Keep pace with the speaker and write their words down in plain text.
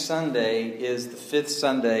Sunday is the fifth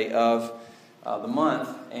Sunday of the month.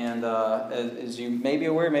 And as you may be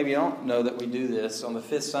aware, maybe you don't know that we do this. On the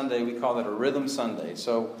fifth Sunday, we call it a Rhythm Sunday.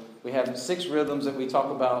 So we have 6 rhythms that we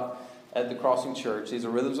talk about at the Crossing Church. These are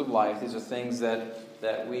rhythms of life. These are things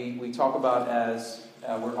that we talk about as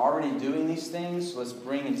we're already doing these things. So let's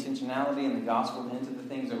bring intentionality and the gospel into the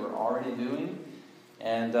things that we're already doing.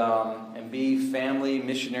 And be family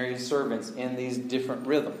missionary servants in these different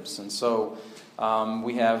rhythms. And so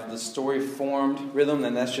we have the story-formed rhythm,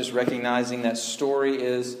 and that's just recognizing that story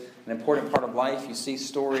is an important part of life. You see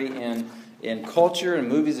story in culture and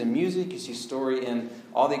movies and music. You see story in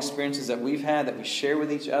all the experiences that we've had that we share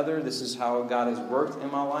with each other. This is how God has worked in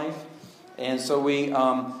my life. And so we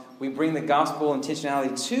bring the gospel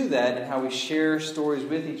intentionality to that and how we share stories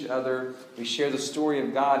with each other. We share the story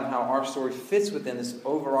of God and how our story fits within this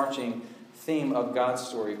overarching theme of God's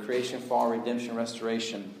story: creation, fall, redemption,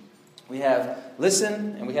 restoration. We have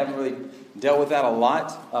listen, and we haven't really dealt with that a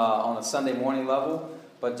lot on a Sunday morning level,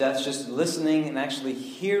 but that's just listening and actually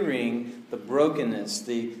hearing the brokenness,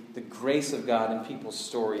 the grace of God in people's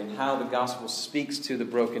story, and how the gospel speaks to the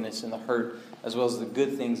brokenness and the hurt, as well as the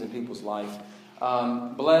good things in people's life.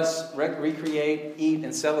 Bless, recreate, eat,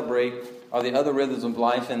 and celebrate are the other rhythms of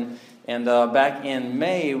life. And back in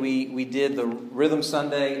May, we did the Rhythm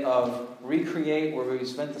Sunday of Recreate, where we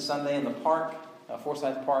spent the Sunday in the park,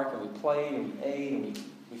 Forsyth Park, and we played and we ate and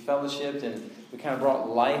we fellowshipped, and we kind of brought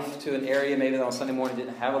life to an area maybe that on Sunday morning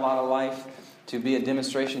didn't have a lot of life, to be a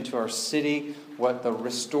demonstration to our city what the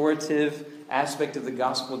restorative aspect of the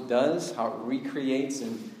gospel does, how it recreates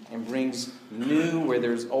and brings new where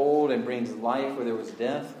there's old and brings life where there was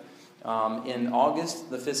death. In August,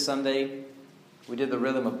 the 5th Sunday, we did the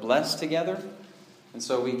rhythm of Bless together. And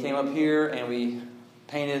so we came up here and we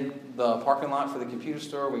painted the parking lot for the computer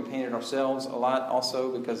store. We painted ourselves a lot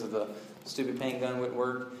also because of the stupid paint gun wouldn't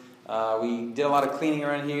work. We did a lot of cleaning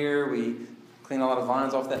around here. We cleaned a lot of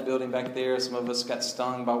vines off that building back there. Some of us got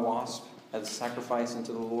stung by wasps as a sacrifice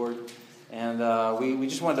unto the Lord. And we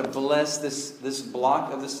just wanted to bless this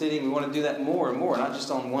block of the city. We want to do that more and more, not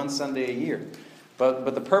just on one Sunday a year.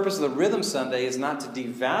 But the purpose of the Rhythm Sunday is not to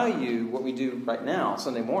devalue what we do right now,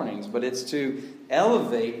 Sunday mornings, but it's to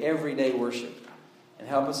elevate everyday worship and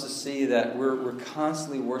help us to see that we're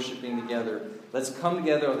constantly worshiping together. Let's come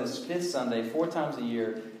together on this 5th Sunday 4 times a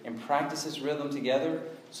year and practice this rhythm together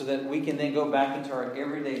so that we can then go back into our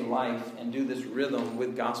everyday life and do this rhythm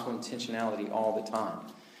with gospel intentionality all the time.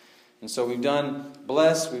 And so we've done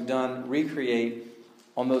Bless, we've done Recreate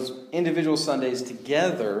on those individual Sundays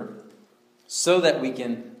together so that we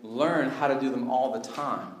can learn how to do them all the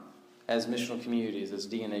time as missional communities, as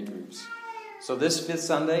DNA groups. So this 5th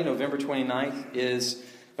Sunday, November 29th, is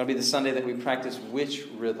going to be the Sunday that we practice which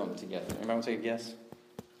rhythm together? Anybody want to take a guess?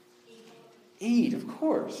 Eat, of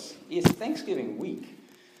course. It's Thanksgiving week.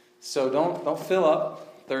 So don't fill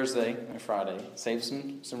up Thursday and Friday. Save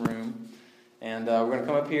some room. And we're going to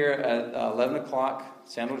come up here at 11 o'clock,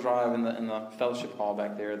 Sandal Drive in the fellowship hall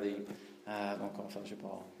back there, I don't call it fellowship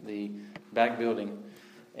hall, the back building.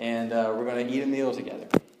 And we're going to eat a meal together.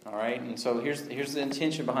 All right? And so here's the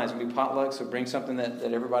intention behind it. It's going to be potluck, so bring something that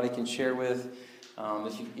everybody can share with.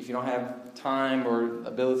 If you don't have time or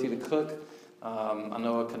ability to cook, I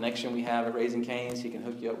know a connection we have at Raising Cane's. He can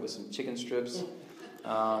hook you up with some chicken strips.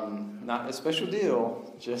 Not a special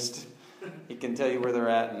deal, just he can tell you where they're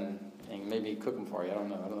at and maybe cook them for you. I don't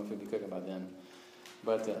know if he'll be cooking by then.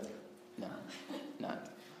 But, no.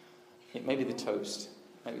 Maybe the toast.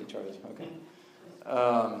 Maybe the toast,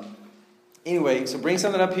 okay. Anyway, so bring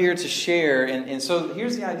something up here to share. And so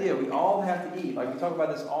here's the idea. We all have to eat. Like we talk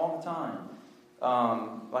about this all the time.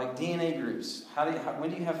 Like DNA groups. When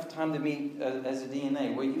do you have time to meet as a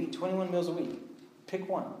DNA? Well, you eat 21 meals a week. Pick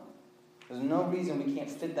one. There's no reason we can't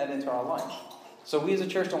fit that into our life. So we as a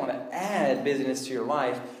church don't want to add busyness to your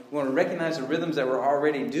life. We want to recognize the rhythms that we're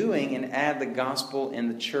already doing and add the gospel and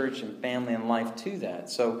the church and family and life to that.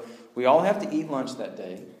 So we all have to eat lunch that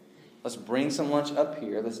day. Let's bring some lunch up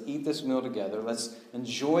here. Let's eat this meal together. Let's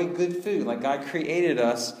enjoy good food. Like God created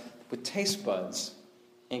us with taste buds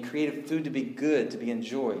and created food to be good, to be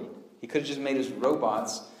enjoyed. He could have just made us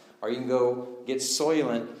robots, or you can go get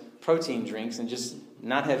Soylent protein drinks and just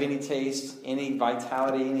not have any taste, any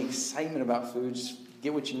vitality, any excitement about food. Just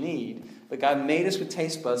get what you need. But God made us with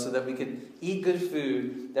taste buds so that we could eat good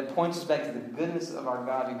food that points us back to the goodness of our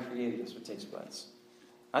God who created us with taste buds.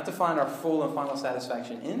 Not to find our full and final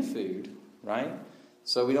satisfaction in food, right?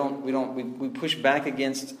 So we push back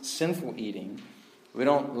against sinful eating. We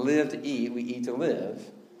don't live to eat, we eat to live.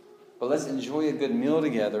 But let's enjoy a good meal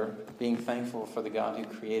together, being thankful for the God who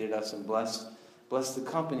created us and blessed Bless the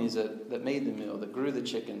companies that made the meal, that grew the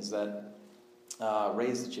chickens, that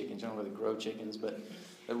raised the chickens. You don't really grow chickens, but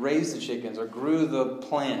that raised the chickens or grew the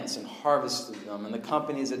plants and harvested them. And the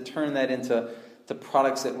companies that turn that into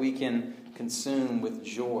products that we can consume with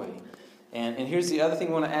joy. And here's the other thing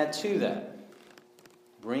I want to add to that.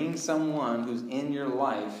 Bring someone who's in your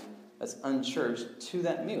life that's unchurched to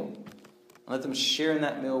that meal. And let them share in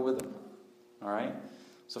that meal with them. All right?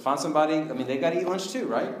 So find somebody, they got to eat lunch too,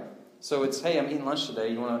 right? So it's, hey, I'm eating lunch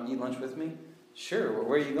today. You want to eat lunch with me? Sure.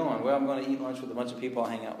 Where are you going? Well, I'm going to eat lunch with a bunch of people I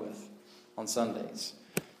hang out with on Sundays.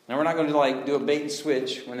 Now, we're not going to do a bait and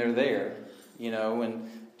switch when they're there, and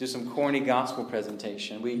do some corny gospel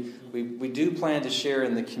presentation. We do plan to share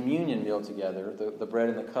in the communion meal together, the bread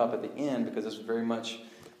and the cup at the end, because it's very much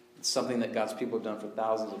something that God's people have done for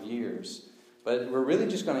thousands of years. But we're really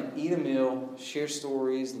just going to eat a meal, share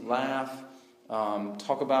stories, laugh,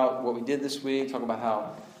 talk about what we did this week, talk about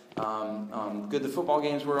how good the football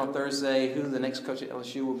games were on Thursday, who the next coach at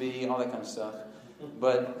LSU will be, all that kind of stuff.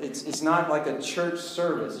 But it's not like a church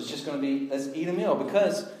service. It's just going to be, let's eat a meal.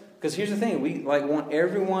 Because here's the thing, we want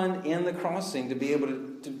everyone in the crossing to be able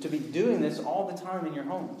to be doing this all the time in your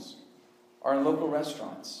homes or in local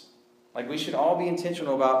restaurants. We should all be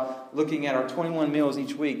intentional about looking at our 21 meals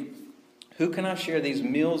each week. Who can I share these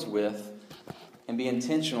meals with and be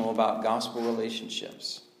intentional about gospel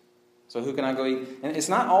relationships? So who can I go eat? And it's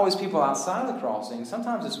not always people outside the crossing.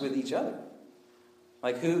 Sometimes it's with each other.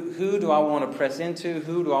 Who do I want to press into?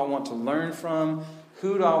 Who do I want to learn from?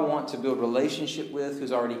 Who do I want to build relationship with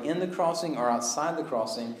who's already in the crossing or outside the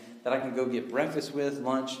crossing that I can go get breakfast with,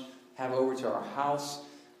 lunch, have over to our house?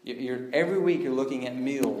 Every week you're looking at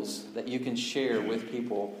meals that you can share with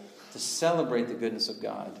people to celebrate the goodness of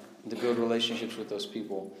God and to build relationships with those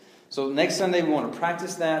people. So next Sunday we want to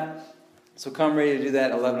practice that. So come ready to do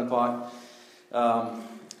that at 11 o'clock.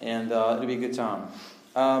 And it'll be a good time.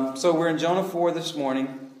 So we're in Jonah 4 this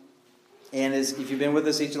morning. And if you've been with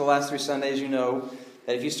us each of the last 3 Sundays, you know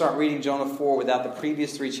that if you start reading Jonah 4 without the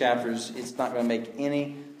previous 3 chapters, it's not going to make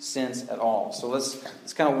any sense at all. So let's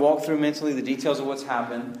kind of walk through mentally the details of what's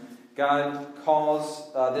happened. God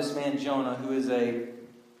calls this man Jonah, who is a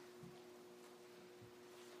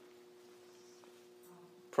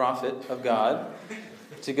prophet of God,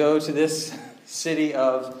 to go to this city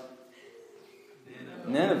of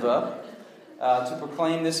Nineveh to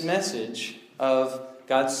proclaim this message of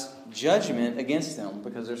God's judgment against them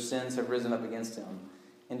because their sins have risen up against him.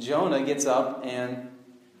 And Jonah gets up and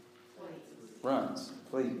runs,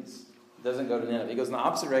 flees. Doesn't go to Nineveh. He goes in the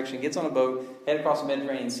opposite direction, gets on a boat, head across the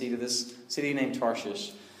Mediterranean Sea to this city named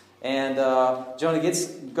Tarshish. And Jonah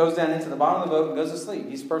goes down into the bottom of the boat and goes to sleep.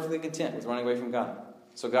 He's perfectly content with running away from God.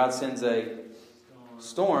 So God sends a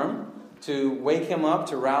storm to wake him up,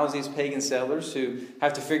 to rouse these pagan sailors who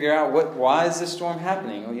have to figure out why is this storm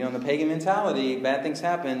happening? Well, in the pagan mentality, bad things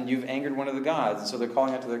happen. You've angered one of the gods. And so they're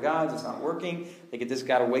calling out to their gods. It's not working. They get this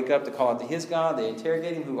guy to wake up to call out to his God. They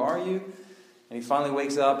interrogate him. Who are you? And he finally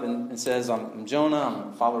wakes up and says, I'm Jonah. I'm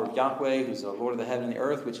a follower of Yahweh, who's the Lord of the heaven and the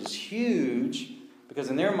earth, which is huge. Because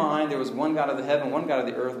in their mind, there was one God of the heaven, one God of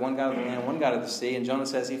the earth, one God of the land, one God of the sea. And Jonah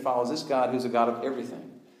says he follows this God who's a God of everything.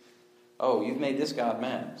 Oh, you've made this God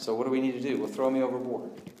mad. So what do we need to do? Well, throw me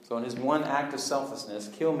overboard. So in his one act of selflessness,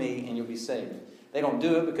 kill me and you'll be saved. They don't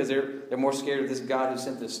do it because they're more scared of this God who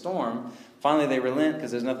sent this storm. Finally, they relent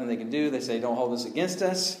because there's nothing they can do. They say, don't hold this against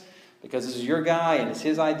us because this is your guy and it's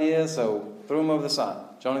his idea. So throw him over the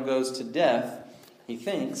side. Jonah goes to death, he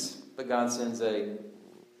thinks, but God sends a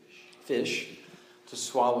fish to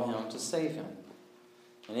swallow him, to save him.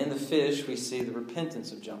 And in the fish, we see the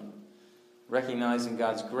repentance of Jonah. Recognizing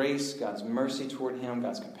God's grace, God's mercy toward him,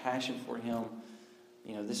 God's compassion for him.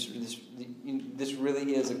 This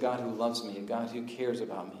really is a God who loves me, a God who cares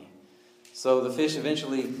about me. So the fish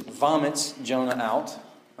eventually vomits Jonah out.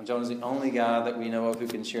 And Jonah's the only God that we know of who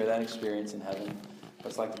can share that experience in heaven. What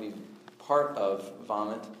it's like to be part of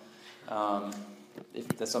vomit, if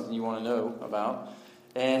that's something you want to know about.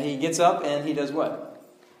 And he gets up and he does what?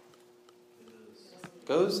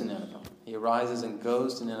 Goes to Nineveh. He arises and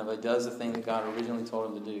goes to Nineveh, does the thing that God originally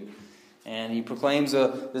told him to do. And he proclaims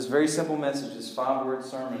this very simple message, this 5-word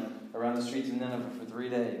sermon around the streets of Nineveh for 3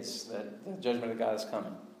 days, that the judgment of God is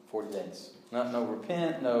coming. 40 days. No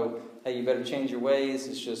repent, no, hey, you better change your ways.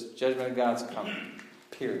 It's just judgment of God's coming.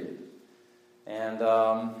 Period. And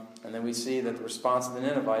then we see that the response of the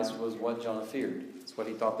Ninevites was what Jonah feared. It's what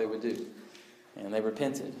he thought they would do. And they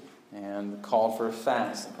repented and called for a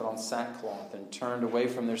fast and put on sackcloth and turned away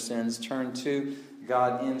from their sins, turned to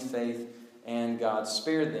God in faith, and God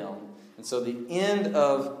spared them. And so the end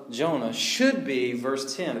of Jonah should be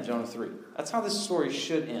verse 10 of Jonah 3. That's how this story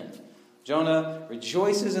should end. Jonah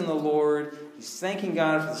rejoices in the Lord. He's thanking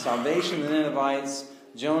God for the salvation of the Ninevites.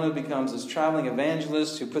 Jonah becomes this traveling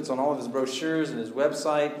evangelist who puts on all of his brochures and his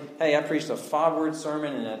website, hey, I preached a 5-word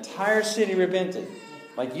sermon and an entire city repented.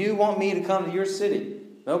 Like, you want me to come to your city.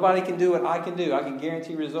 Nobody can do what I can do. I can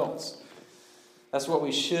guarantee results. That's what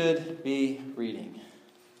we should be reading.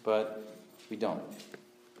 But we don't.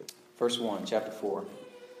 Verse 1, chapter 4.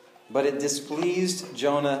 But it displeased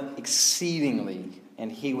Jonah exceedingly,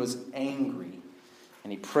 and he was angry.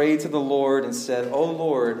 And he prayed to the Lord and said, O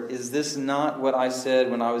Lord, is this not what I said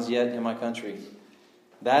when I was yet in my country?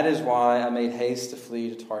 That is why I made haste to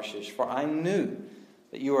flee to Tarshish. For I knew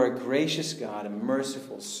that you are a gracious God and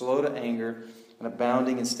merciful, slow to anger, and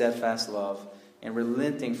abounding in steadfast love, and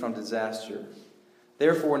relenting from disaster.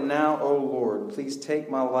 Therefore now, O Lord, please take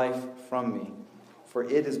my life from me. For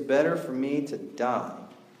it is better for me to die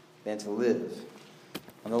than to live.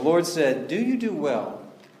 And the Lord said, Do you do well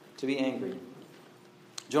to be angry?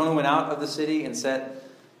 Jonah went out of the city and sat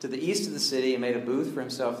to the east of the city and made a booth for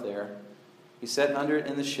himself there. He sat under it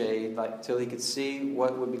in the shade till he could see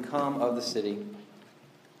what would become of the city.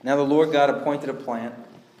 Now the Lord God appointed a plant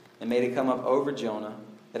and made it come up over Jonah,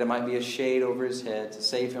 that it might be a shade over his head to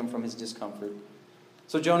save him from his discomfort.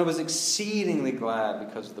 So Jonah was exceedingly glad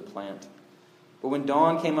because of the plant. But when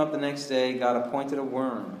dawn came up the next day, God appointed a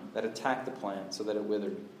worm that attacked the plant so that it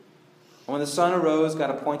withered. And when the sun arose,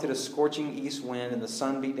 God appointed a scorching east wind, and the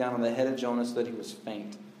sun beat down on the head of Jonah so that he was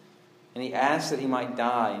faint. And he asked that he might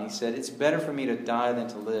die, and he said, It's better for me to die than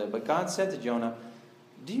to live. But God said to Jonah,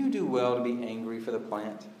 Do you do well to be angry for the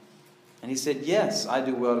plant? And he said, Yes, I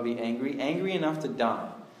do well to be angry enough to die.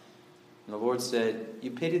 And the Lord said,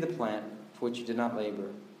 You pity the plant for which you did not labor,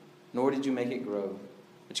 nor did you make it grow,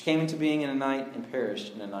 which came into being in a night and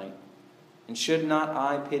perished in a night. And should not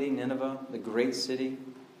I pity Nineveh, the great city,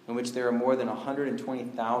 in which there are more than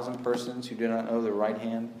 120,000 persons who do not know their right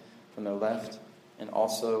hand from their left, and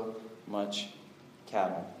also much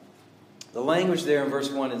cattle? The language there in verse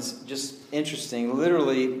 1 is just interesting.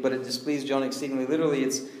 Literally, but it displeased Jonah exceedingly. Literally,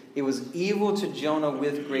 it was evil to Jonah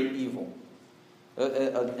with great evil.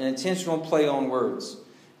 An intentional play on words.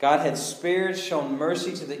 God had spared, shown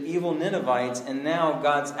mercy to the evil Ninevites, and now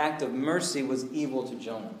God's act of mercy was evil to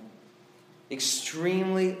Jonah.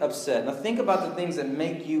 Extremely upset. Now think about the things that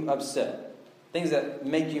make you upset. Things that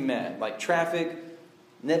make you mad. Like traffic,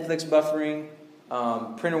 Netflix buffering,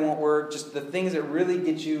 printer won't work. Just the things that really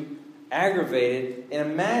get you aggravated.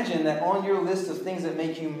 And imagine that on your list of things that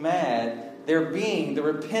make you mad, there being the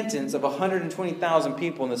repentance of 120,000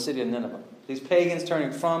 people in the city of Nineveh. These pagans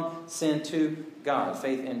turning from sin to God,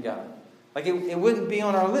 faith in God. Like it wouldn't be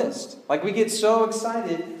on our list. Like we get so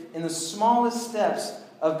excited in the smallest steps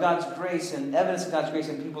of God's grace and evidence of God's grace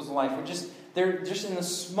in people's life. They're just in the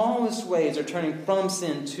smallest ways are turning from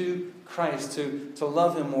sin to Christ to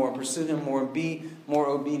love Him more, pursue Him more, be more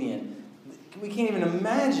obedient. We can't even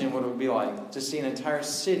imagine what it would be like to see an entire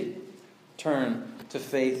city turn to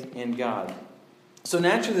faith in God. So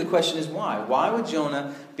naturally the question is why? Why would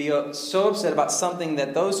Jonah be so upset about something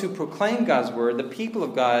that those who proclaim God's word, the people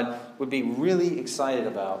of God, would be really excited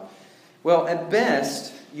about? Well, at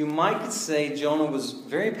best, you might say Jonah was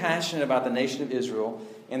very passionate about the nation of Israel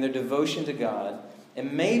and their devotion to God.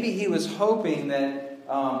 And maybe he was hoping that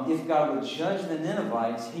if God would judge the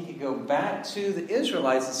Ninevites, he could go back to the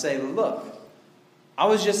Israelites and say, look, I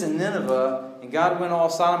was just in Nineveh and God went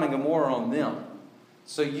all Sodom and Gomorrah on them.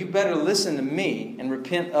 So you better listen to me and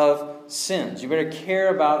repent of sins. You better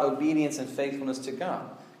care about obedience and faithfulness to God.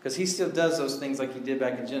 Because he still does those things like he did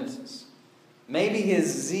back in Genesis. Maybe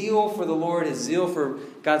his zeal for the Lord, his zeal for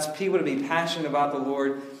God's people to be passionate about the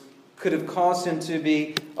Lord could have caused him to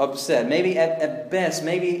be upset. Maybe at best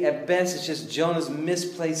it's just Jonah's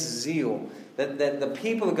misplaced zeal. That the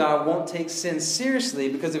people of God won't take sin seriously,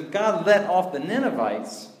 because if God let off the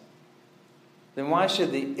Ninevites, then why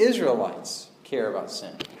should the Israelites care about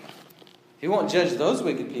sin? If he won't judge those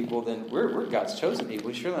wicked people, then we're God's chosen people.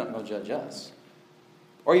 He's surely not going to judge us.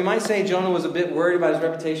 Or you might say Jonah was a bit worried about his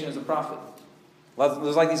reputation as a prophet.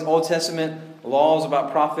 There's like these Old Testament laws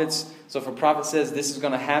about prophets. So if a prophet says this is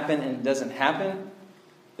going to happen and it doesn't happen,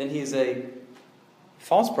 then he's a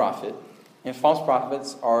false prophet, and false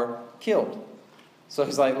prophets are killed. So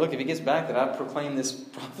he's like, look, if he gets back that I proclaimed this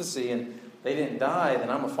prophecy and they didn't die, then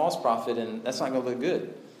I'm a false prophet, and that's not going to look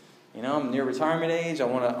good. You know, I'm near retirement age. I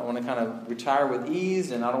want to kind of retire with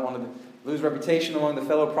ease, and I don't want to lose reputation among the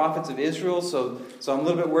fellow prophets of Israel. So I'm a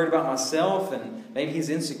little bit worried about myself, and maybe he's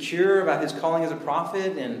insecure about his calling as a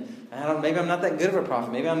prophet, and maybe I'm not that good of a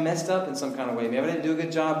prophet. Maybe I'm messed up in some kind of way. Maybe I didn't do a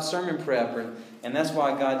good job sermon prep, and that's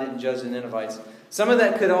why God didn't judge the Ninevites. Some of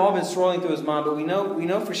that could have all been swirling through his mind, but we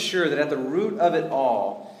know for sure that at the root of it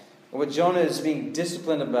all, what Jonah is being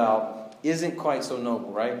disciplined about isn't quite so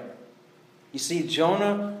noble, right? You see,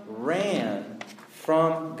 Jonah ran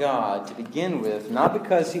from God to begin with, not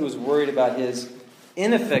because he was worried about his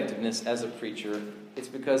ineffectiveness as a preacher. It's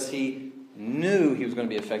because he knew he was going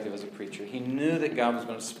to be effective as a preacher. He knew that God was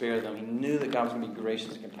going to spare them. He knew that God was going to be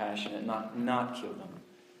gracious and compassionate, not kill them.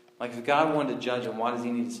 Like if God wanted to judge them, why does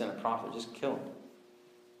he need to send a prophet? Just kill them.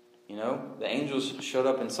 You know, the angels showed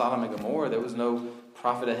up in Sodom and Gomorrah. There was no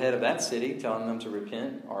prophet ahead of that city telling them to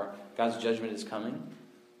repent or God's judgment is coming.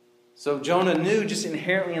 So Jonah knew just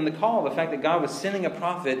inherently in the call, the fact that God was sending a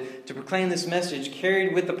prophet to proclaim this message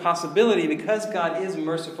carried with the possibility, because God is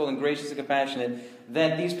merciful and gracious and compassionate,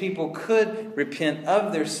 that these people could repent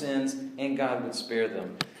of their sins and God would spare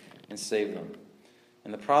them and save them.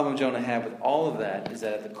 And the problem Jonah had with all of that is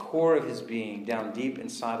that at the core of his being, down deep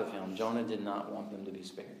inside of him, Jonah did not want them to be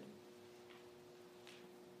spared.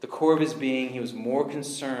 The core of his being, he was more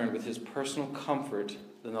concerned with his personal comfort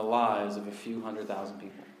than the lives of a few 100,000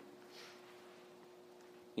 people.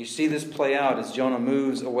 You see this play out as Jonah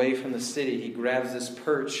moves away from the city. He grabs this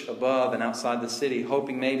perch above and outside the city,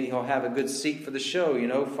 hoping maybe he'll have a good seat for the show. You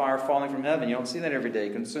know, fire falling from heaven. You don't see that every day,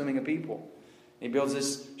 consuming a people. He builds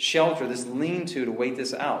this shelter, this lean-to wait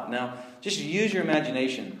this out. Now, just use your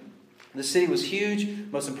imagination. The city was huge,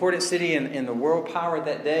 most important city in the world power at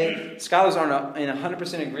that day. Scholars are in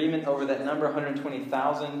 100% agreement over that number,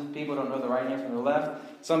 120,000. People don't know the right hand from the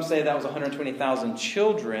left. Some say that was 120,000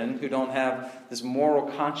 children who don't have this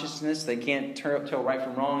moral consciousness. They can't tell right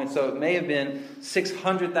from wrong. And so it may have been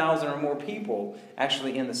 600,000 or more people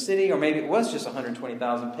actually in the city, or maybe it was just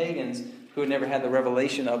 120,000 pagans who had never had the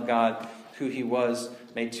revelation of God, who he was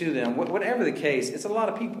made to them. Whatever the case, it's a lot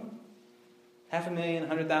of people. 500,000,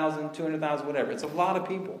 100,000, 200,000, whatever. It's a lot of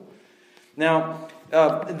people. Now,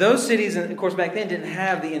 those cities, of course, back then didn't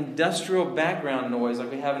have the industrial background noise like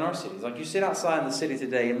we have in our cities. Like you sit outside in the city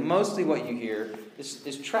today, and mostly what you hear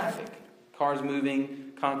is traffic. Cars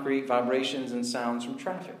moving, concrete, vibrations, and sounds from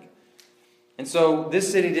traffic. And so this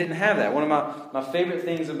city didn't have that. One of my favorite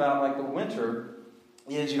things about like the winter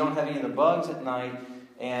is you don't have any of the bugs at night.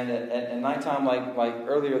 And at nighttime, like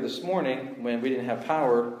earlier this morning, when we didn't have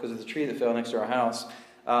power because of the tree that fell next to our house,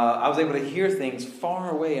 I was able to hear things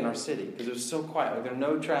far away in our city because it was so quiet. Like there were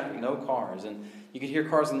no traffic, no cars. And you could hear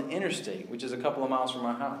cars on the interstate, which is a couple of miles from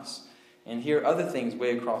our house, and hear other things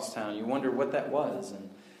way across town. You wonder what that was.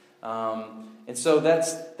 And so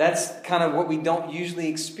that's kind of what we don't usually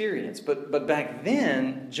experience. But back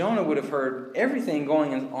then, Jonah would have heard everything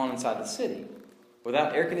going on inside the city,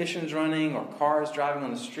 without air conditioners running or cars driving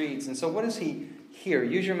on the streets. And so what does he hear?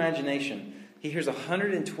 Use your imagination. He hears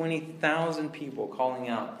 120,000 people calling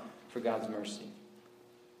out for God's mercy.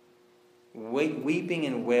 Weeping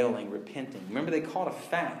and wailing, repenting. Remember, they called a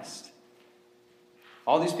fast.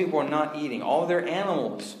 All these people are not eating. All of their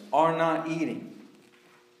animals are not eating.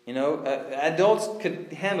 You know, adults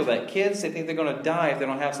could handle that. Kids, they think they're going to die if they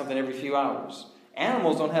don't have something every few hours.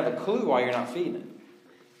 Animals don't have a clue why you're not feeding them.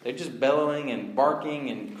 They're just bellowing and barking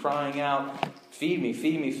and crying out, feed me,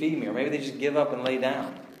 feed me, feed me. Or maybe they just give up and lay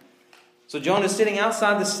down. So Jonah's sitting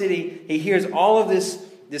outside the city. He hears all of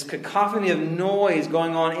this cacophony of noise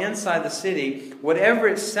going on inside the city. Whatever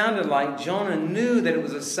it sounded like, Jonah knew that it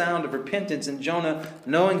was a sound of repentance. And Jonah,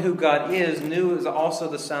 knowing who God is, knew it was also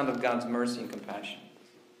the sound of God's mercy and compassion.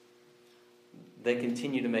 They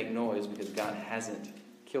continue to make noise because God hasn't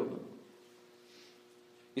killed them.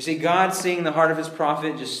 You see, God, seeing the heart of his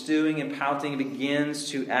prophet just stewing and pouting, begins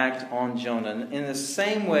to act on Jonah. In the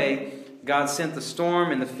same way God sent the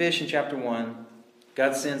storm and the fish in chapter 1,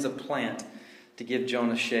 God sends a plant to give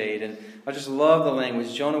Jonah shade. And I just love the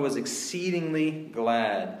language. Jonah was exceedingly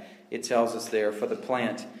glad, it tells us there, for the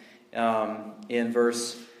plant in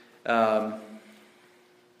verse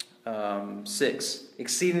 6.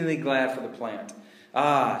 Exceedingly glad for the plant.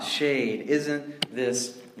 Ah, shade. Isn't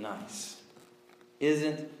this nice?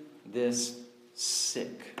 Isn't this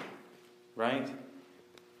sick? Right?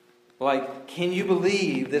 Like, can you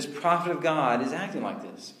believe this prophet of God is acting like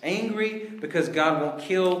this? Angry because God won't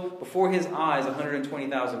kill before his eyes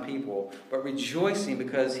 120,000 people, but rejoicing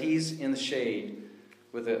because he's in the shade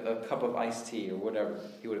with a cup of iced tea or whatever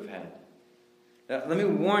he would have had. Now, let me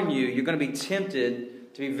warn you, you're going to be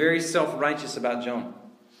tempted to be very self-righteous about Jonah.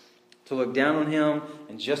 To look down on him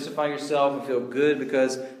and justify yourself and feel good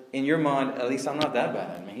because in your mind, at least I'm not that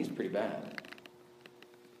bad. I mean, he's pretty bad.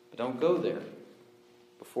 But don't go there.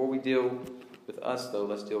 Before we deal with us, though,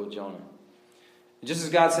 let's deal with Jonah. And just as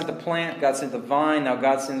God sent the plant, God sent the vine, now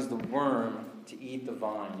God sends the worm to eat the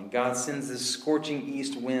vine. And God sends this scorching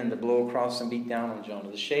east wind to blow across and beat down on Jonah.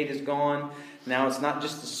 The shade is gone. Now it's not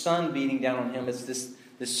just the sun beating down on him. It's this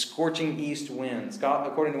scorching east wind.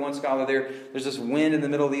 According to one scholar, there's this wind in the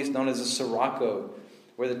Middle East known as a sirocco,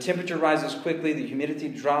 where the temperature rises quickly, the humidity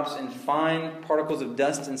drops, and fine particles of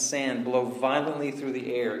dust and sand blow violently through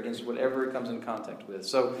the air against whatever it comes in contact with.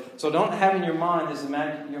 So don't have in your mind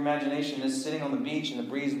your imagination is sitting on the beach and the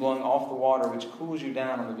breeze blowing off the water, which cools you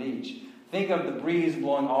down on the beach. Think of the breeze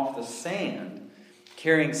blowing off the sand,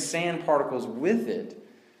 carrying sand particles with it,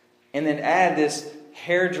 and then add this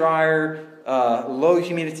hair dryer, low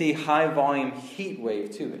humidity, high volume heat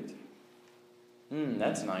wave to it.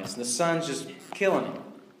 That's nice. The sun's just killing him,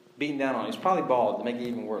 beating down on him. He's probably bald to make it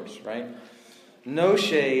even worse, right? No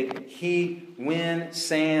shade, heat, wind,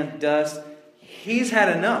 sand, dust. He's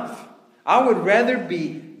had enough. I would rather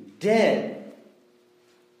be dead.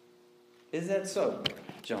 Is that so,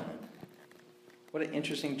 Jonah? What an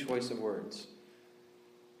interesting choice of words.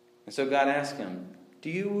 And so God asked him, do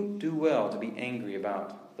you do well to be angry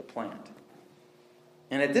about the plant?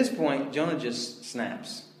 And at this point, Jonah just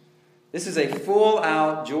snaps. This is a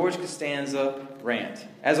full-out George Costanza rant.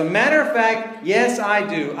 As a matter of fact, yes, I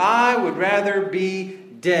do. I would rather be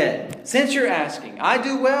dead. Since you're asking, I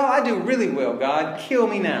do well, I do really well, God. Kill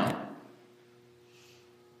me now.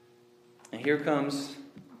 And here comes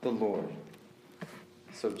the Lord.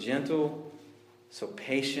 So gentle, so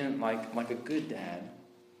patient, like a good dad.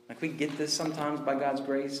 Like we get this sometimes by God's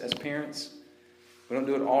grace as parents. We don't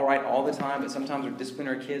do it all right all the time, but sometimes we discipline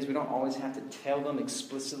our kids. We don't always have to tell them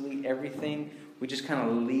explicitly everything. We just kind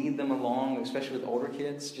of lead them along, especially with older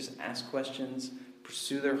kids. Just ask questions,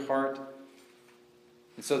 pursue their heart.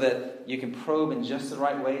 And so that you can probe in just the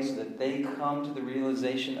right way so that they come to the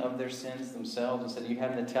realization of their sins themselves instead of you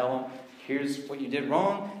having to tell them, here's what you did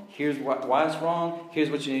wrong, here's why it's wrong, here's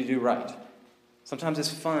what you need to do right. Sometimes it's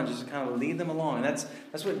fun just to kind of lead them along. And that's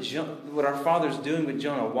what our Father's doing with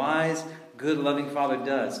Jonah. Wise, good, loving Father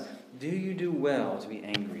does. Do you do well to be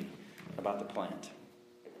angry about the plant?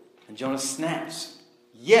 And Jonah snaps.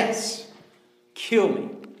 Yes, kill me.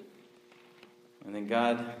 And then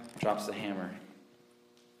God drops the hammer.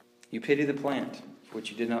 You pity the plant for which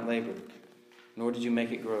you did not labor, nor did you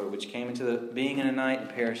make it grow, which came into the being in a night and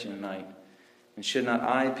perished in a night. And should not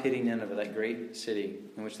I pity Nineveh, that great city,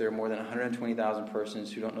 in which there are more than 120,000 persons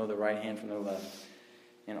who don't know the right hand from the left,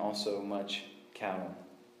 and also much cattle?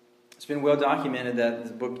 It's been well documented that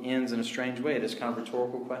the book ends in a strange way. This kind of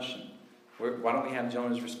rhetorical question. Why don't we have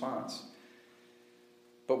Jonah's response?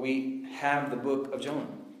 But we have the book of Jonah,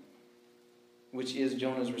 which is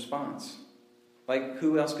Jonah's response. Like,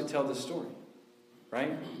 who else could tell this story?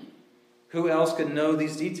 Right? Who else could know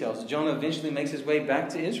these details? Jonah eventually makes his way back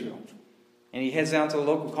to Israel. And he heads down to a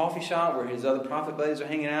local coffee shop where his other prophet buddies are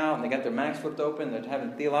hanging out, and they got their Macs flipped open, they're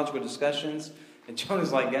having theological discussions. And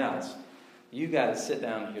Jonah's like, guys, you got to sit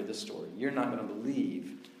down and hear this story. You're not going to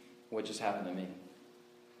believe what just happened to me.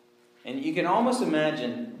 And you can almost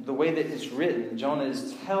imagine the way that it's written. Jonah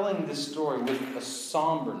is telling this story with a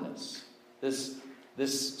somberness, this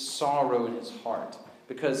sorrow in his heart.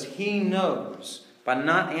 Because he knows, by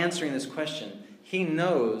not answering this question, he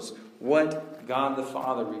knows what God the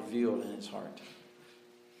Father revealed in his heart.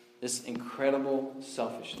 This incredible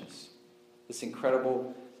selfishness. This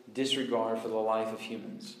incredible disregard for the life of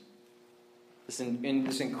humans. This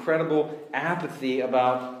incredible apathy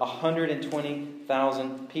about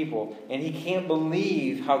 120,000 people. And he can't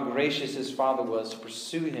believe how gracious his Father was to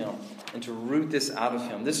pursue him and to root this out of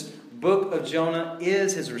him. This book of Jonah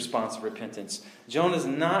is his response of repentance. Jonah's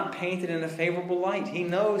not painted in a favorable light. He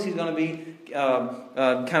knows he's going to be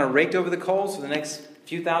kind of raked over the coals for the next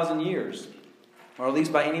few thousand years. Or at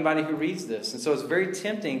least by anybody who reads this. And so it's very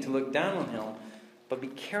tempting to look down on him. But be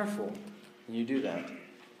careful when you do that.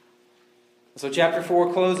 So chapter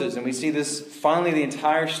 4 closes, and we see this, finally, the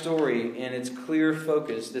entire story in its clear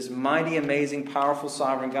focus. This mighty, amazing, powerful,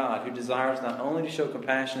 sovereign God who desires not only to show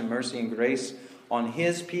compassion and mercy and grace on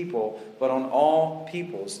his people, but on all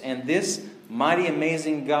peoples. And this mighty,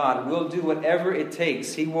 amazing God will do whatever it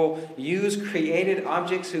takes. He will use created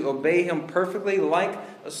objects who obey him perfectly, like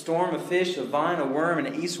a storm, a fish, a vine, a worm, and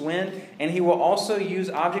an east wind. And he will also use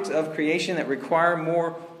objects of creation that require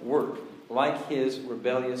more work, like his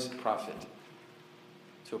rebellious prophet,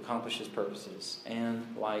 to accomplish his purposes, and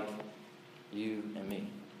like you and me.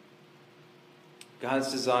 God's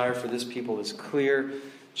desire for this people is clear,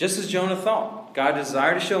 just as Jonah thought. God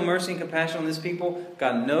desired to show mercy and compassion on this people.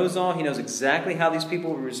 God knows all. He knows exactly how these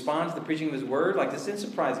people will respond to the preaching of his word. Like, this didn't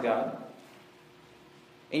surprise God.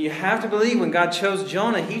 And you have to believe when God chose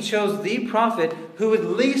Jonah, he chose the prophet who would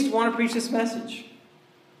least want to preach this message.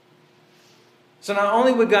 So not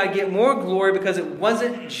only would God get more glory because it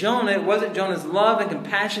wasn't Jonah's love and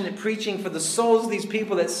compassionate preaching for the souls of these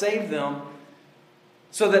people that saved them,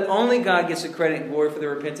 so that only God gets the credit and glory for their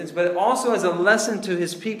repentance, but also as a lesson to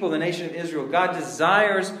his people, the nation of Israel. God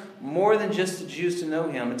desires more than just the Jews to know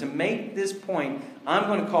him. And to make this point, I'm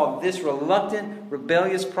going to call this reluctant,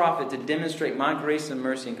 rebellious prophet to demonstrate my grace and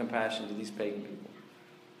mercy and compassion to these pagan people.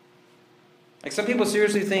 Like, some people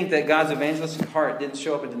seriously think that God's evangelistic heart didn't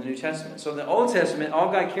show up in the New Testament. So in the Old Testament,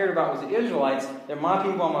 all God cared about was the Israelites. They're my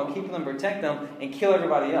people, I'm going to keep them, protect them, and kill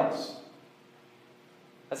everybody else.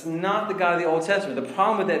 That's not the God of the Old Testament. The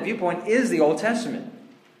problem with that viewpoint is the Old Testament.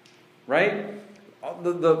 Right?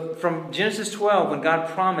 From Genesis 12, when God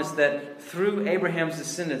promised that through Abraham's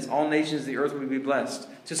descendants, all nations of the earth would be blessed.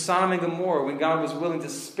 To Sodom and Gomorrah, when God was willing to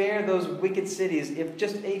spare those wicked cities if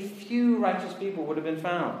just a few righteous people would have been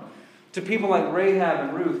found. To people like Rahab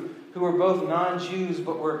and Ruth, who were both non-Jews,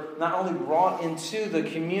 but were not only brought into the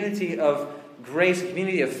community of grace,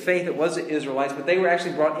 community of faith that was the Israelites, but they were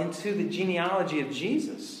actually brought into the genealogy of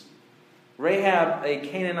Jesus. Rahab, a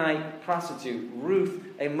Canaanite prostitute. Ruth,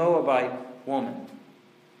 a Moabite woman.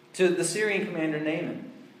 To the Syrian commander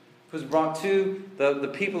Naaman, who was brought to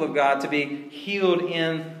the people of God to be healed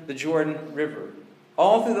in the Jordan River.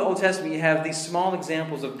 All through the Old Testament, you have these small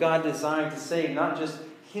examples of God desiring to save not just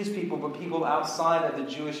his people, but people outside of the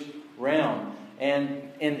Jewish realm.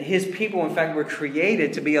 And his people, in fact, were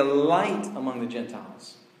created to be a light among the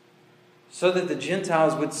Gentiles. So that the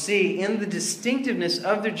Gentiles would see in the distinctiveness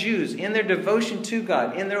of the Jews, in their devotion to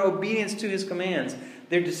God, in their obedience to his commands,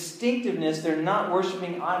 their distinctiveness, they're not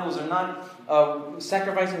worshiping idols, they're not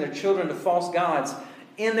sacrificing their children to false gods.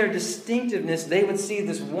 In their distinctiveness, they would see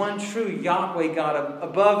this one true Yahweh God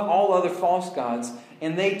above all other false gods,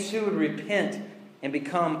 and they too would repent and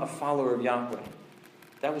become a follower of Yahweh.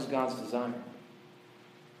 That was God's desire.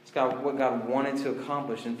 It's what God wanted to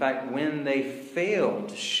accomplish. In fact, when they failed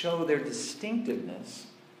to show their distinctiveness,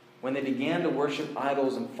 when they began to worship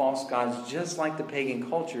idols and false gods just like the pagan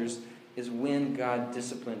cultures, is when God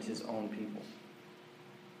disciplined his own people,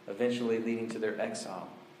 eventually leading to their exile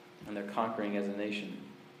and their conquering as a nation,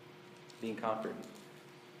 being conquered.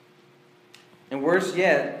 And worse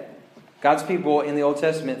yet, God's people in the Old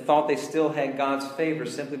Testament thought they still had God's favor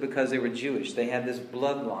simply because they were Jewish. They had this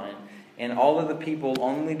bloodline, and all of the people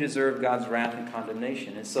only deserved God's wrath and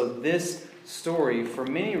condemnation. And so this story, for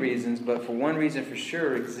many reasons, but for one reason for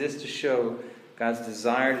sure, exists to show God's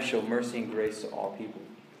desire to show mercy and grace to all people.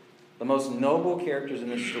 The most noble characters in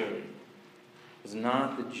this story was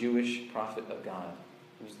not the Jewish prophet of God.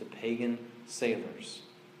 It was the pagan sailors,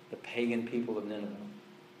 the pagan people of Nineveh.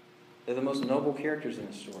 They're the most noble characters in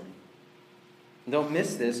this story. Don't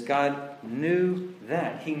miss this. God knew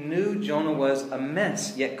that. He knew Jonah was a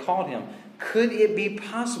mess, yet called him. Could it be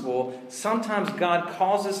possible sometimes God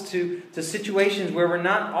calls us to situations where we're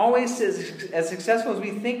not always as successful as we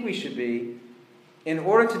think we should be in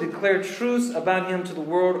order to declare truths about him to the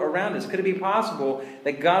world around us? Could it be possible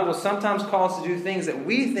that God will sometimes call us to do things that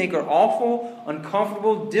we think are awful,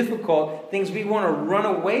 uncomfortable, difficult, things we want to run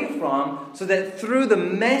away from, so that through the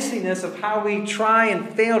messiness of how we try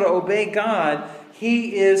and fail to obey God,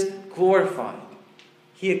 he is glorified.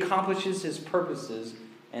 He accomplishes his purposes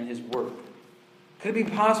and his work. Could it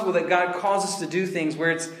be possible that God calls us to do things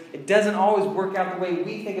where it doesn't always work out the way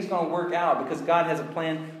we think it's going to work out, because God has a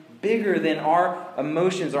plan bigger than our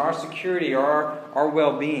emotions or our security or our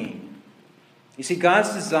well-being? You see,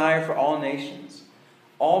 God's desire for all nations,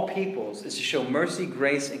 all peoples, is to show mercy,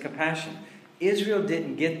 grace, and compassion. Israel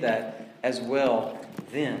didn't get that as well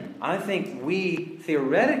then. I think we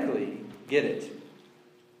theoretically get it.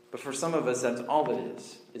 But for some of us, that's all it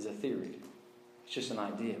is a theory. It's just an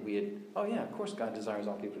idea. Of course God desires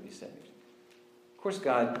all people to be saved. Of course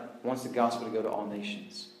God wants the gospel to go to all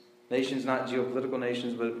nations. Nations, not geopolitical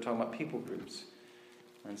nations, but we're talking about people groups.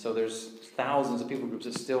 And so there's thousands of people groups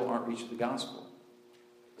that still aren't reached with the gospel.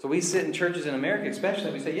 So we sit in churches in America especially,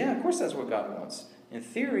 and we say, yeah, of course that's what God wants. In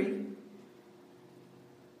theory.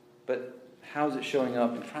 But how is it showing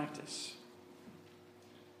up in practice?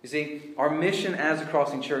 You see, our mission as a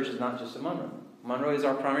Crossing Church is not just in Monroe. Monroe is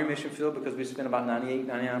our primary mission field because we spend about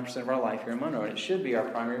 99% of our life here in Monroe, and it should be our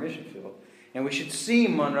primary mission field. And we should see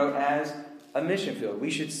Monroe as a mission field. We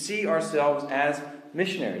should see ourselves as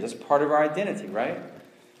missionaries. That's part of our identity, right?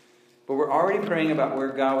 But we're already praying about where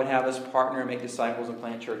God would have us partner and make disciples and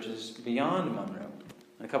plant churches beyond Monroe.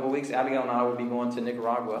 In a couple of weeks, Abigail and I will be going to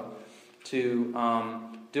Nicaragua to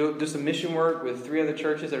do some mission work with 3 other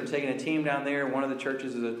churches that are taking a team down there. One of the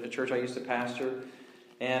churches is a church I used to pastor.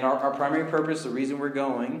 And our primary purpose, the reason we're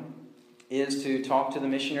going, is to talk to the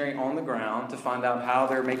missionary on the ground to find out how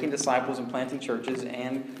they're making disciples and planting churches,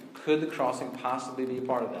 and could the crossing possibly be a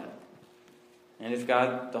part of that? And if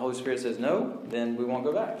God, the Holy Spirit, says no, then we won't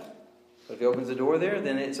go back. But if He opens the door there,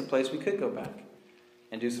 then it's a place we could go back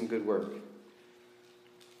and do some good work.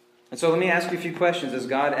 And so let me ask you a few questions. As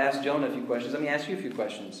God asked Jonah a few questions, let me ask you a few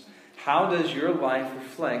questions. How does your life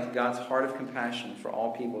reflect God's heart of compassion for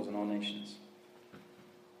all peoples and all nations?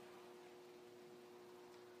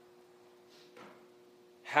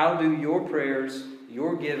 How do your prayers,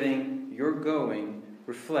 your giving, your going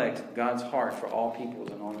reflect God's heart for all peoples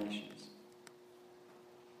and all nations?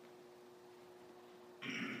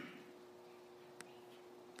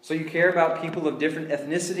 So you care about people of different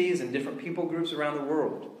ethnicities and different people groups around the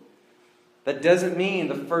world. That doesn't mean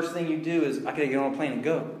the first thing you do is, I got to get on a plane and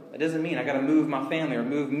go. That doesn't mean I got to move my family or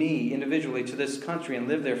move me individually to this country and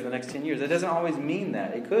live there for the next 10 years. That doesn't always mean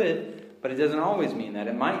that. It could, but it doesn't always mean that.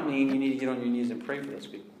 It might mean you need to get on your knees and pray for those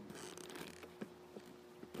people.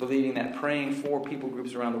 Believing that praying for people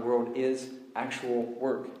groups around the world is actual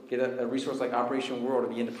work. Get a resource like Operation World and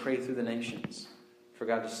begin to pray through the nations for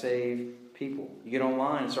God to save people. You get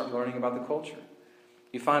online and start learning about the culture.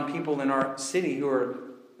 You find people in our city who are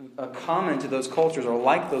common to those cultures or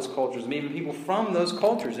like those cultures, maybe people from those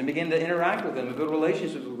cultures, and begin to interact with them and build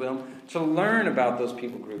relationships with them to learn about those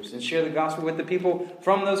people groups and share the gospel with the people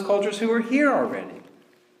from those cultures who are here already,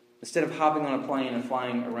 instead of hopping on a plane and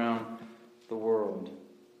flying around the world.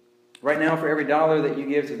 Right now, for every $1 that you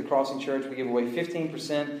give to the Crossing Church, we give away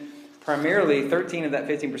 15%. Primarily, 13 of that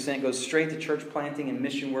 15% goes straight to church planting and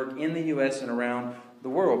mission work in the U.S. and around the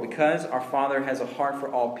world, because our Father has a heart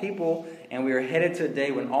for all people, and we are headed to a day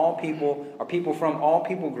when all people, or people from all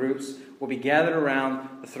people groups, will be gathered around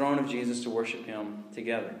the throne of Jesus to worship Him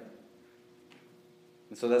together.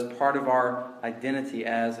 And so that's part of our identity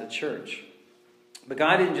as a church. But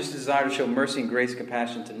God didn't just desire to show mercy and grace and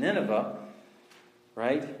compassion to Nineveh,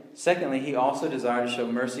 right? Secondly, He also desired to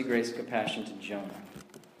show mercy, grace, and compassion to Jonah.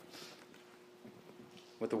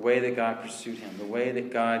 With the way that God pursued him, the way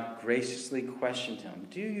that God graciously questioned him.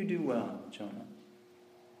 Do you do well, Jonah?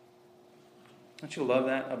 Don't you love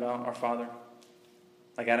that about our Father?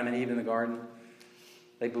 Like Adam and Eve in the garden.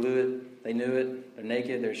 They blew it. They knew it. They're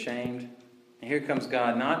naked. They're ashamed. And here comes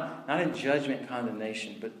God, not in judgment,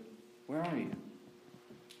 condemnation, but where are you?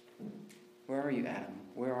 Where are you, Adam?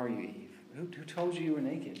 Where are you, Eve? Who told you were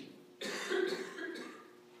naked?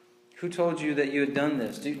 Who told you that you had done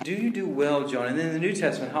this? Do you do well, Jonah? And then in the New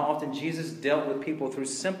Testament, how often Jesus dealt with people through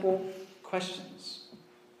simple questions.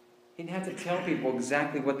 He didn't have to tell people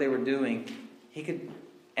exactly what they were doing. He could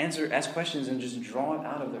ask questions and just draw it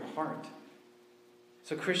out of their heart.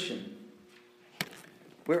 So, Christian,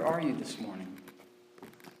 where are you this morning?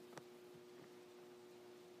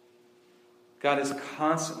 God is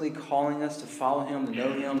constantly calling us to follow Him, to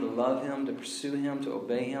know Him, to love Him, to pursue Him, to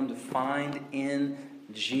obey Him, to find in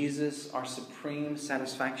Jesus our supreme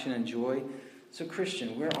satisfaction and joy. So,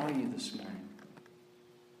 Christian, where are you this morning?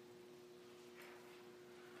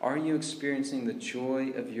 Are you experiencing the joy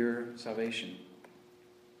of your salvation?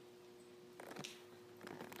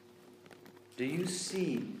 Do you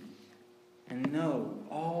see and know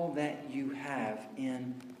all that you have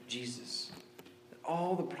in Jesus? That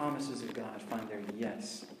all the promises of God find their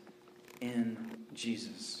yes in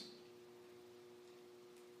Jesus.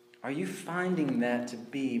 Are you finding that to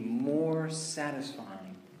be more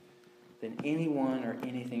satisfying than anyone or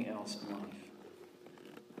anything else in life?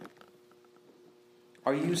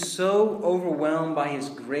 Are you so overwhelmed by His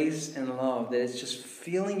grace and love that it's just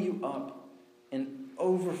filling you up and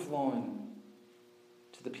overflowing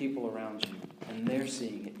to the people around you, and they're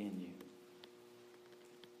seeing it in you?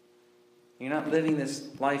 You're not living this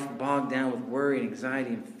life bogged down with worry and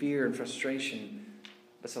anxiety and fear and frustration,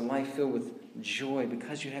 but it's a life filled with joy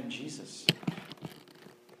because you have Jesus.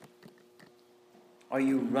 Are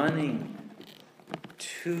you running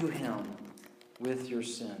to Him with your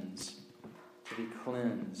sins to be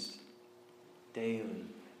cleansed daily?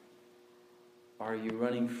 Or are you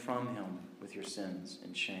running from Him with your sins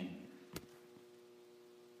and shame?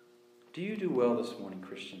 Do you do well this morning,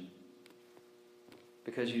 Christian?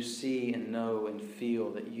 Because you see and know and feel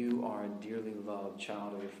that you are a dearly loved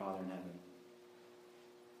child of your Father in heaven.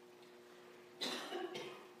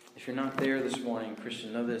 If you're not there this morning,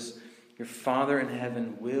 Christian, know this. Your Father in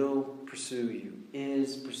heaven will pursue you,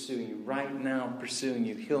 is pursuing you, right now pursuing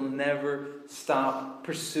you. He'll never stop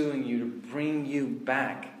pursuing you to bring you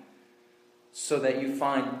back so that you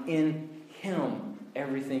find in Him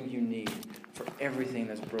everything you need for everything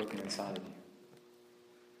that's broken inside of you.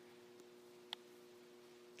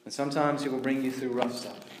 And sometimes He will bring you through rough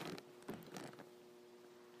stuff.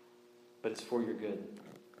 but it's for your good.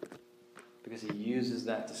 Because He uses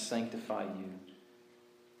that to sanctify you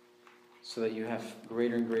so that you have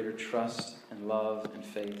greater and greater trust and love and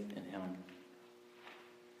faith in Him.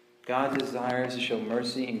 God desires to show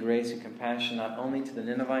mercy and grace and compassion not only to the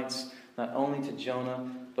Ninevites, not only to Jonah,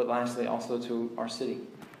 but lastly also to our city.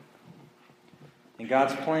 And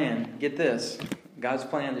God's plan, get this, God's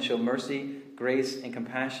plan to show mercy, grace, and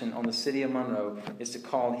compassion on the city of Monroe is to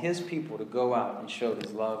call His people to go out and show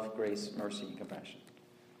His love, grace, mercy, and compassion.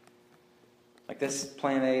 Like this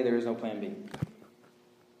plan A, there is no plan B.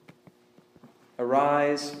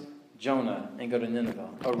 Arise, Jonah, and go to Nineveh.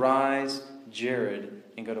 Arise, Jared,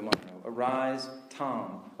 and go to Monroe. Arise,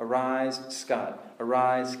 Tom. Arise, Scott.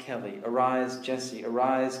 Arise, Kelly. Arise, Jesse.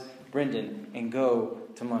 Arise, Brendan, and go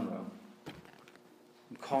to Monroe.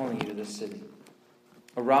 I'm calling you to this city.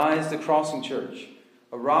 Arise, the Crossing Church.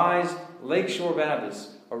 Arise, Lakeshore Baptist.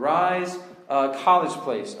 Arise, College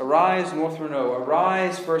Place. Arise, North Monroe.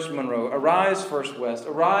 Arise, First Monroe. Arise, First West.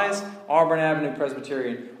 Arise, Auburn Avenue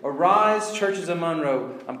Presbyterian. Arise, Churches of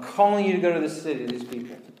Monroe. I'm calling you to go to this city, these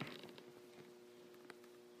people.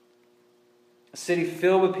 A city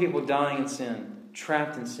filled with people dying in sin,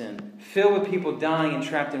 trapped in sin. Filled with people dying and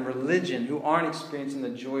trapped in religion who aren't experiencing the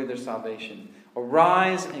joy of their salvation.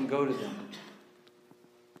 Arise and go to them.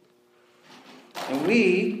 And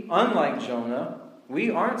we, unlike Jonah, we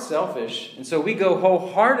aren't selfish. And so we go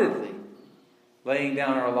wholeheartedly laying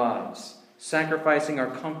down our lives, sacrificing our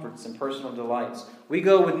comforts and personal delights. We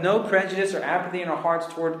go with no prejudice or apathy in our hearts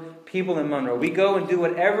toward people in Monroe. We go and do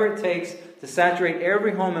whatever it takes to saturate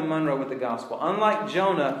every home in Monroe with the gospel. Unlike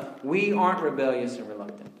Jonah, we aren't rebellious and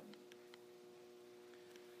reluctant.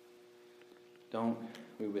 Don't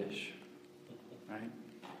we wish? Right?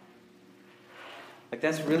 Like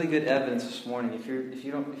that's really good evidence this morning. If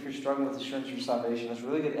you're struggling with assurance of your salvation, that's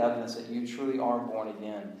really good evidence that you truly are born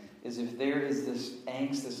again. Is if there is this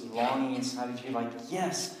angst, this longing inside of you, like,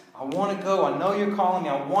 yes, I want to go. I know you're calling me.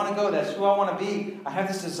 I want to go. That's who I want to be. I have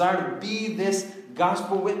this desire to be this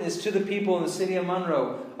gospel witness to the people in the city of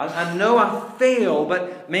Monroe. I know I fail,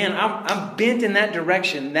 but man, I'm bent in that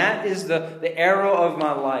direction. That is the arrow of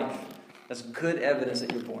my life. That's good evidence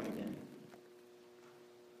that you're born again.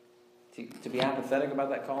 To be apathetic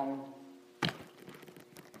about that calling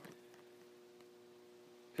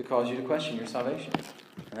could cause you to question your salvation.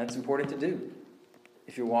 And that's important to do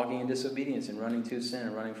if you're walking in disobedience and running to sin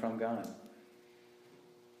and running from God.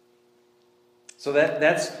 So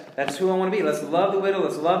that's who I want to be. Let's love the widow.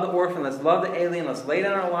 Let's love the orphan. Let's love the alien. Let's lay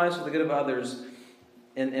down our lives for the good of others.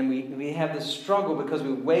 And we have this struggle because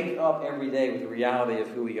we wake up every day with the reality of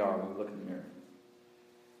who we are when we look in the mirror.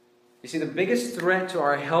 You see, the biggest threat to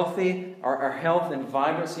our health and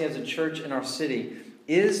vibrancy as a church in our city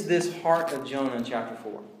is this heart of Jonah in chapter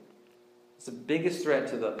 4. It's the biggest threat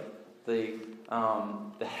to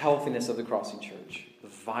the healthiness of the Crossing Church, the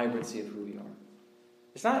vibrancy of who we are.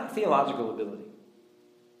 It's not theological ability.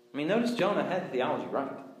 I mean, notice Jonah had theology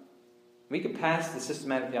right. We could pass the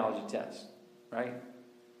systematic theology test, right?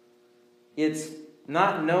 It's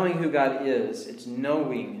not knowing who God is, it's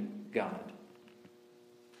knowing God.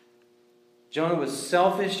 Jonah was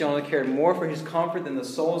selfish. Jonah cared more for his comfort than the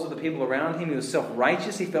souls of the people around him. He was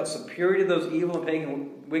self-righteous. He felt superior to those evil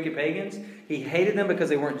and wicked pagans. He hated them because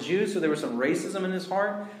they weren't Jews, so there was some racism in his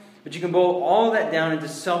heart. But you can boil all of that down into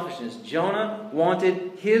selfishness. Jonah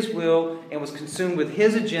wanted his will and was consumed with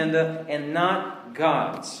his agenda and not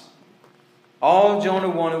God's. All Jonah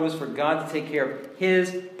wanted was for God to take care of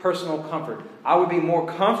his personal comfort. I would be more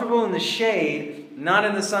comfortable in the shade, not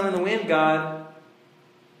in the sun and the wind, God.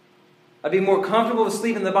 I'd be more comfortable to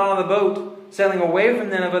sleep in the bottom of the boat, sailing away from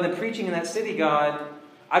Nineveh than preaching in that city, God.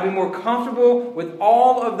 I'd be more comfortable with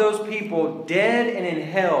all of those people dead and in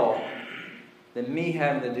hell than me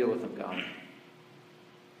having to deal with them, God.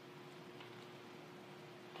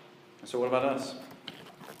 So what about us?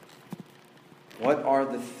 What are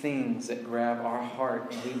the things that grab our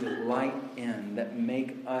heart and we delight in that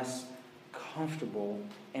make us comfortable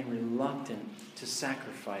and reluctant to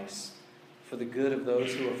sacrifice for the good of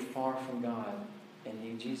those who are far from God and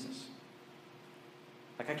need Jesus?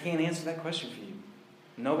 Like, I can't answer that question for you.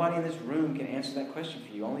 Nobody in this room can answer that question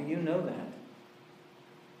for you. Only you know that.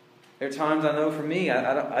 There are times I know for me,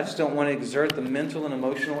 I just don't want to exert the mental and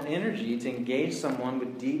emotional energy to engage someone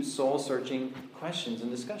with deep soul-searching questions and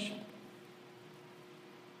discussion.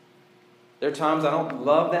 There are times I don't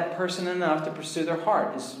love that person enough to pursue their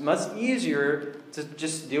heart. It's much easier to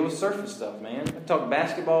just deal with surface stuff, man. I talk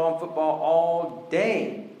basketball and football all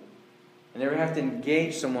day. And never have to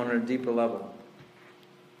engage someone on a deeper level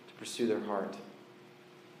to pursue their heart.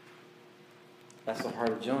 That's the heart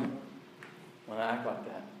of Jonah when I act like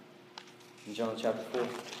that. in Jonah chapter 4.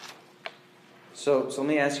 So let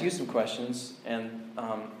me ask you some questions, and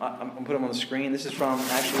I'm going to put them on the screen. This is from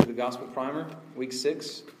actually the Gospel Primer, week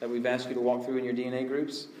 6, that we've asked you to walk through in your DNA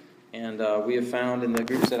groups. And we have found in the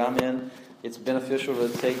groups that I'm in, it's beneficial to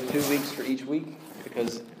take 2 weeks for each week,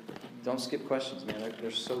 because don't skip questions, man. They're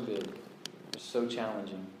so good. They're so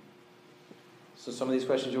challenging. So some of these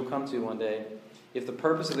questions you'll come to one day. If the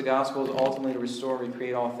purpose of the gospel is ultimately to restore and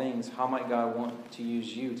recreate all things, how might God want to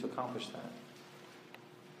use you to accomplish that?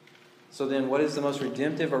 So then, what is the most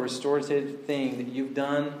redemptive or restorative thing that you've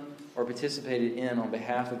done or participated in on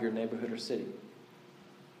behalf of your neighborhood or city?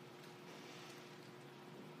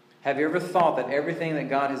 Have you ever thought that everything that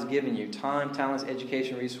God has given you, time, talents,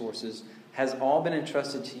 education, resources, has all been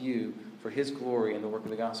entrusted to you for His glory and the work of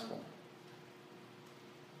the gospel?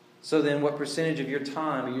 So then, what percentage of your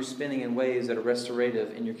time are you spending in ways that are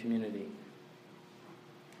restorative in your community?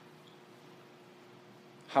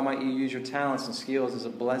 How might you use your talents and skills as a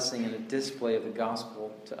blessing and a display of the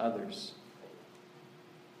gospel to others?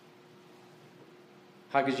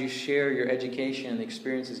 How could you share your education and the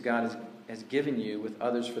experiences God has given you with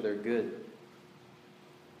others for their good?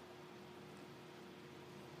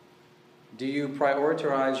 Do you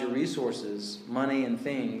prioritize your resources, money and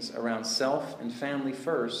things around self and family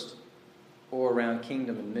first, or around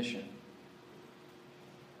kingdom and mission?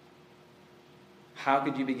 How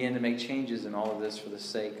could you begin to make changes in all of this for the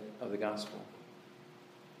sake of the gospel?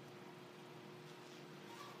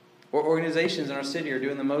 Or organizations in our city are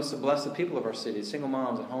doing the most to bless the people of our city, single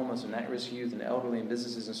moms and homeless and at-risk youth and elderly and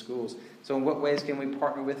businesses and schools. So in what ways can we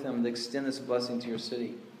partner with them to extend this blessing to your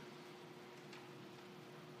city?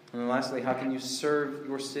 And then lastly, how can you serve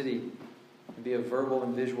your city and be a verbal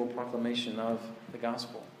and visual proclamation of the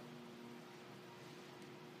gospel?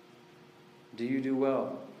 Do you do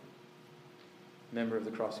well, member of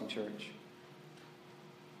the Crossing Church?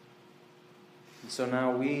 And so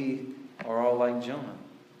now we are all like Jonah.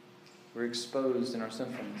 We're exposed in our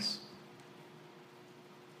sinfulness.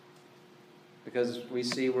 Because we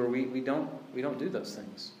see where we don't do those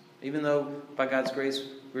things. Even though by God's grace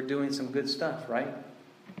we're doing some good stuff, right?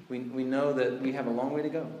 We know that we have a long way to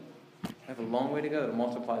go. We have a long way to go to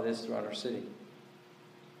multiply this throughout our city.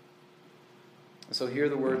 And so hear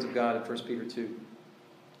the words of God in 1 Peter 2,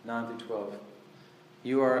 9 through 12.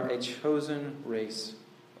 You are a chosen race,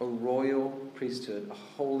 a royal priesthood, a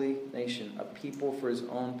holy nation, a people for His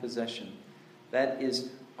own possession. That is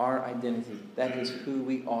our identity. That is who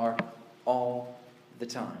we are all the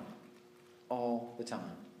time. All the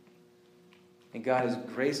time. And God has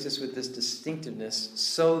graced us with this distinctiveness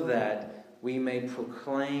so that we may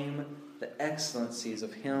proclaim the excellencies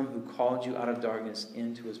of Him who called you out of darkness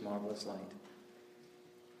into His marvelous light.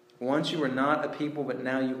 Once you were not a people, but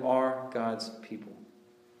now you are God's people.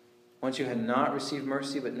 Once you had not received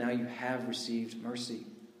mercy, but now you have received mercy.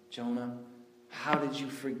 Jonah, how did you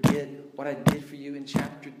forget what I did for you in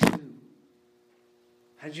chapter 2?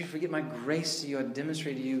 How did you forget my grace to you I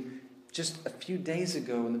demonstrated to you just a few days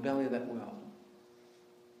ago in the belly of that well?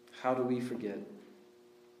 How do we forget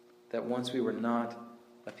that once we were not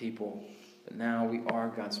a people, but now we are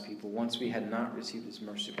God's people? Once we had not received His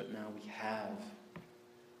mercy, but now we have.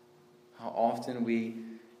 How often we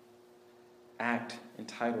act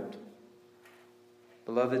entitled.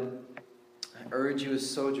 Beloved, I urge you as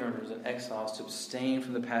sojourners and exiles to abstain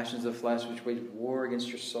from the passions of the flesh which wage war against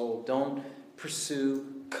your soul. Don't pursue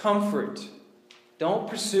comfort. Don't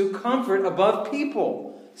pursue comfort above people.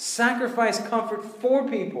 Sacrifice comfort for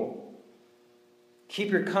people.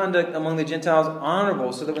 Keep your conduct among the Gentiles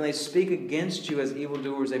honorable, so that when they speak against you as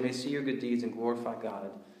evildoers, they may see your good deeds and glorify God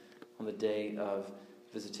on the day of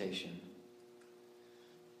visitation.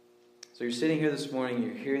 So you're sitting here this morning,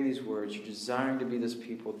 you're hearing these words, you're desiring to be this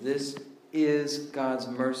people. This is God's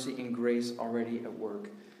mercy and grace already at work.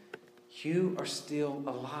 You are still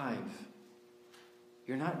alive.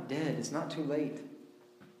 You're not dead. It's not too late.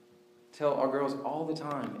 Tell our girls all the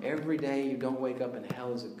time, every day you don't wake up and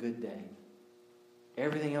hell is a good day.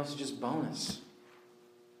 Everything else is just bonus.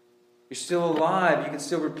 You're still alive. You can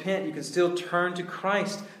still repent. You can still turn to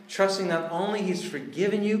Christ, trusting not only He's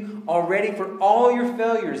forgiven you already for all your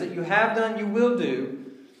failures that you have done, you will do,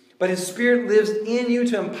 but His Spirit lives in you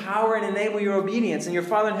to empower and enable your obedience. And your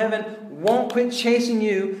Father in heaven won't quit chasing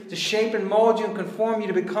you to shape and mold you and conform you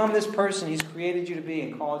to become this person He's created you to be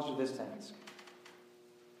and called you to this task.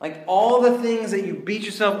 Like all the things that you beat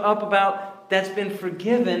yourself up about, that's been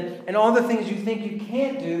forgiven, and all the things you think you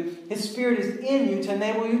can't do, His Spirit is in you to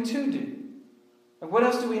enable you to do. And what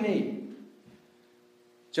else do we need?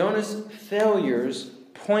 Jonah's failures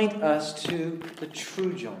point us to the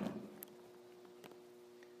true Jonah.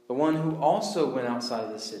 The one who also went outside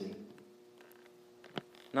of the city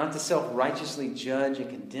Not to self-righteously judge and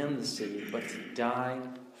condemn the city, but to die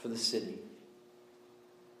for the city.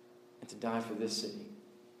 And to die for this city.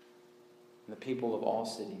 And the people of all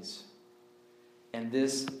cities. And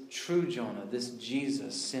this true Jonah, this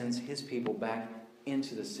Jesus, sends his people back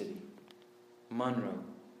into the city. Monroe.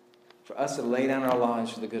 For us to lay down our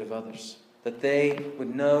lives for the good of others. That they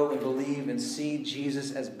would know and believe and see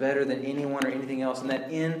Jesus as better than anyone or anything else. And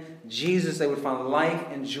that in Jesus they would find life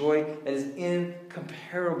and joy that is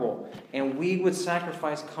incomparable. And we would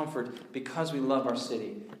sacrifice comfort because we love our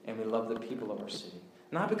city and we love the people of our city.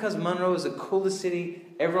 Not because Monroe is the coolest city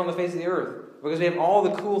ever on the face of the earth. Because we have all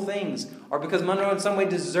the cool things. Or because Monroe in some way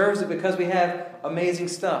deserves it because we have amazing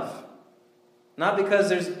stuff. Not because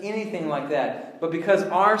there's anything like that. But because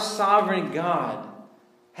our sovereign God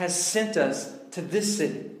has sent us to this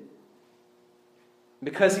city.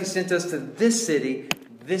 Because he sent us to this city,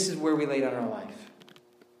 this is where we lay down our life.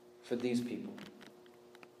 For these people.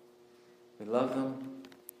 We love them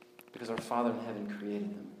because our Father in heaven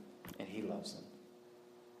created them. And he loves them.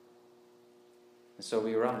 And so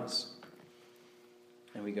we rise.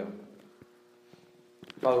 And we go.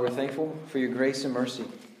 Father, we're thankful for your grace and mercy.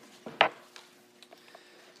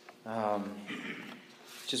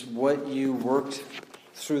 Just what you worked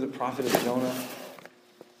through the prophet of Jonah.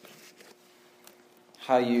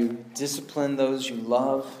 How you discipline those you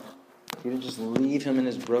love. You didn't just leave him in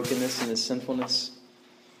his brokenness and his sinfulness.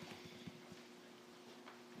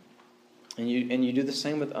 And you do the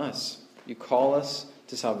same with us. You call us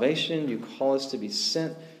to salvation. You call us to be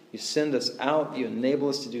sent. You send us out. You enable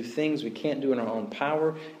us to do things we can't do in our own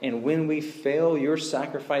power. And when we fail, your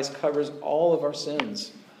sacrifice covers all of our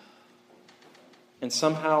sins. And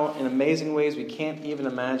somehow, in amazing ways we can't even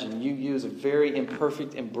imagine, you use a very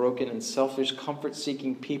imperfect and broken and selfish,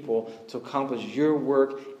 comfort-seeking people to accomplish your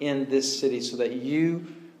work in this city so that you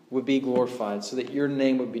would be glorified, so that your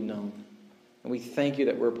name would be known. And we thank you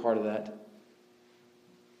that we're a part of that.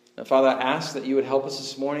 Now, Father, I ask that you would help us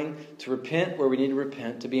this morning to repent where we need to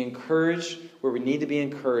repent, to be encouraged where we need to be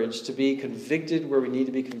encouraged, to be convicted where we need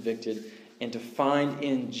to be convicted, and to find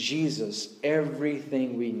in Jesus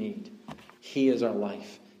everything we need. He is our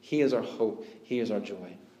life. He is our hope. He is our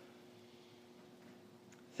joy.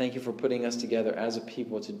 Thank you for putting us together as a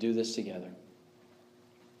people to do this together.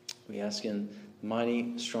 We ask in the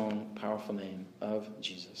mighty, strong, powerful name of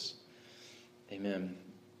Jesus. Amen.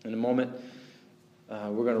 In a moment,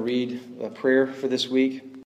 we're going to read a prayer for this week.